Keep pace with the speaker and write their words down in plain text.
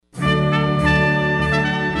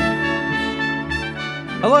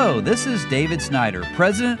Hello, this is David Snyder,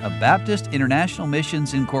 President of Baptist International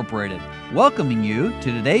Missions Incorporated, welcoming you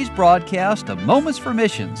to today's broadcast of Moments for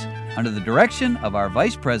Missions under the direction of our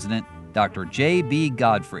Vice President, Dr. J.B.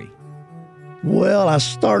 Godfrey. Well, I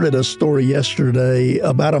started a story yesterday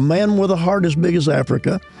about a man with a heart as big as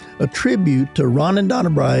Africa, a tribute to Ron and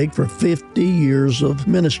Donna Bragg for 50 years of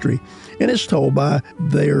ministry. And it's told by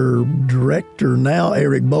their director now,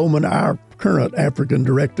 Eric Bowman, our current African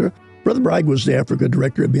director. Brother Bragg was the Africa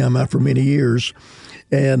director at BMI for many years.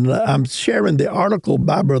 And I'm sharing the article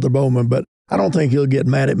by Brother Bowman, but I don't think he'll get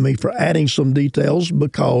mad at me for adding some details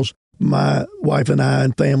because my wife and I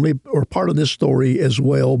and family are part of this story as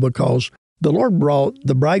well, because the Lord brought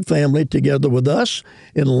the Bragg family together with us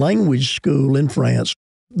in language school in France.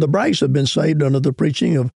 The Braggs have been saved under the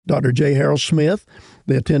preaching of Dr. J. Harold Smith.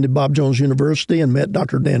 They attended Bob Jones University and met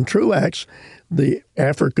Dr. Dan Truax, the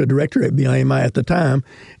Africa director at BIMI at the time,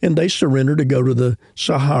 and they surrendered to go to the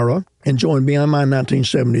Sahara and joined BIMI in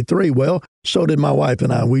 1973. Well, so did my wife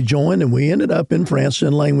and I. We joined, and we ended up in France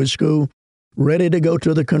in language school, ready to go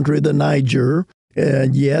to the country of the Niger.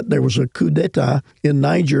 And yet there was a coup d'etat in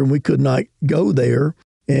Niger, and we could not go there.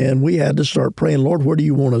 And we had to start praying, Lord, where do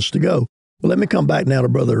you want us to go? Well, let me come back now to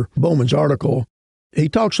Brother Bowman's article. He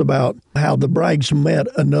talks about how the Braggs met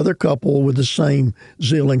another couple with the same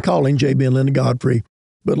zeal and calling, J.B. and Linda Godfrey.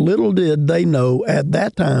 But little did they know at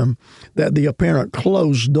that time that the apparent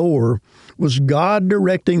closed door was God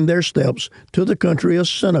directing their steps to the country of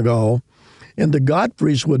Senegal. And the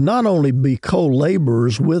Godfreys would not only be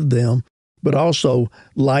co-laborers with them, but also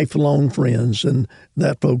lifelong friends. And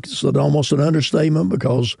that, folks, is almost an understatement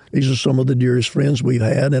because these are some of the dearest friends we've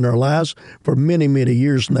had in our lives for many, many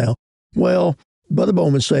years now. Well, Brother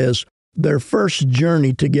Bowman says their first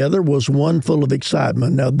journey together was one full of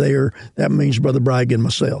excitement. Now, that means Brother Bragg and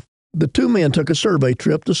myself. The two men took a survey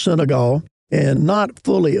trip to Senegal, and not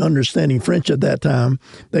fully understanding French at that time,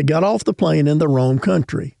 they got off the plane in the wrong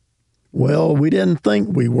country. Well, we didn't think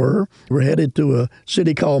we were. We're headed to a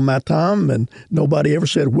city called Matam, and nobody ever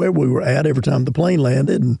said where we were at every time the plane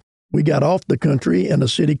landed. And we got off the country in a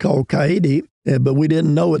city called Kaidi, but we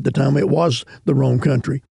didn't know at the time it was the wrong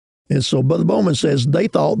country. And so Brother Bowman says they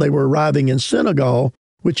thought they were arriving in Senegal,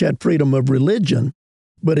 which had freedom of religion,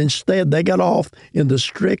 but instead they got off in the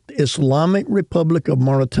strict Islamic Republic of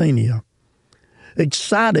Mauritania.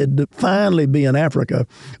 Excited to finally be in Africa,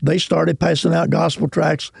 they started passing out gospel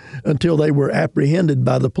tracts until they were apprehended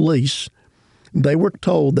by the police. They were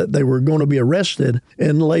told that they were going to be arrested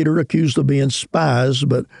and later accused of being spies,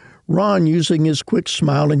 but Ron, using his quick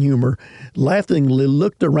smile and humor, laughingly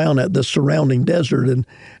looked around at the surrounding desert and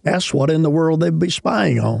asked what in the world they'd be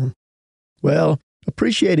spying on. Well,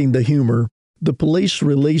 appreciating the humor, the police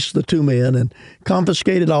released the two men and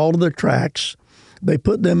confiscated all of their tracts. They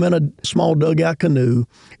put them in a small dugout canoe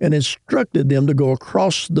and instructed them to go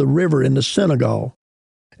across the river into Senegal.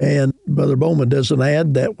 And Brother Bowman doesn't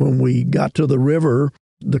add that when we got to the river,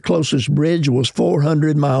 the closest bridge was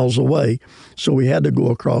 400 miles away. So we had to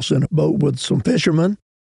go across in a boat with some fishermen.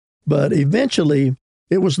 But eventually,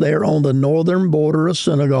 it was there on the northern border of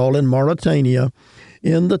Senegal in Mauritania,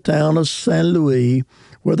 in the town of Saint Louis,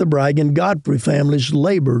 where the Bragg and Godfrey families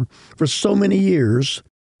labored for so many years.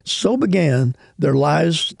 So began their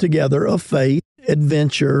lives together of faith,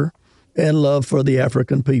 adventure, and love for the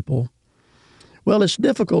African people. Well, it's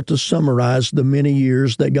difficult to summarize the many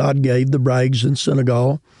years that God gave the Braggs in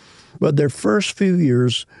Senegal, but their first few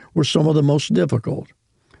years were some of the most difficult.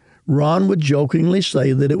 Ron would jokingly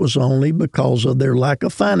say that it was only because of their lack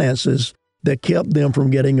of finances that kept them from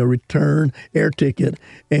getting a return air ticket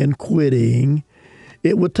and quitting.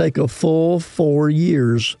 It would take a full 4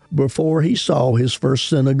 years before he saw his first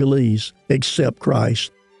Senegalese accept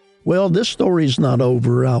Christ. Well, this story is not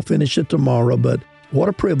over. I'll finish it tomorrow, but what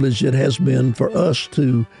a privilege it has been for us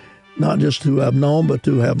to not just to have known, but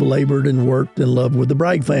to have labored and worked and loved with the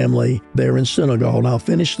Bragg family there in Senegal. And I'll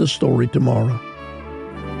finish the story tomorrow.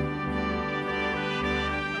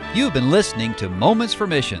 You've been listening to Moments for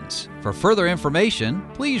Missions. For further information,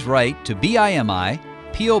 please write to BIMI,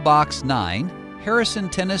 P.O. Box 9, Harrison,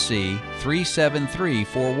 Tennessee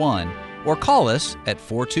 37341, or call us at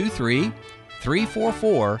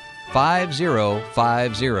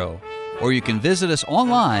 423-344-5050. Or you can visit us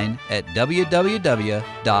online at www.bimi.org.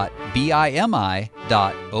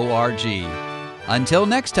 Until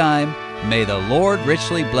next time, may the Lord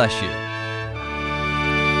richly bless you.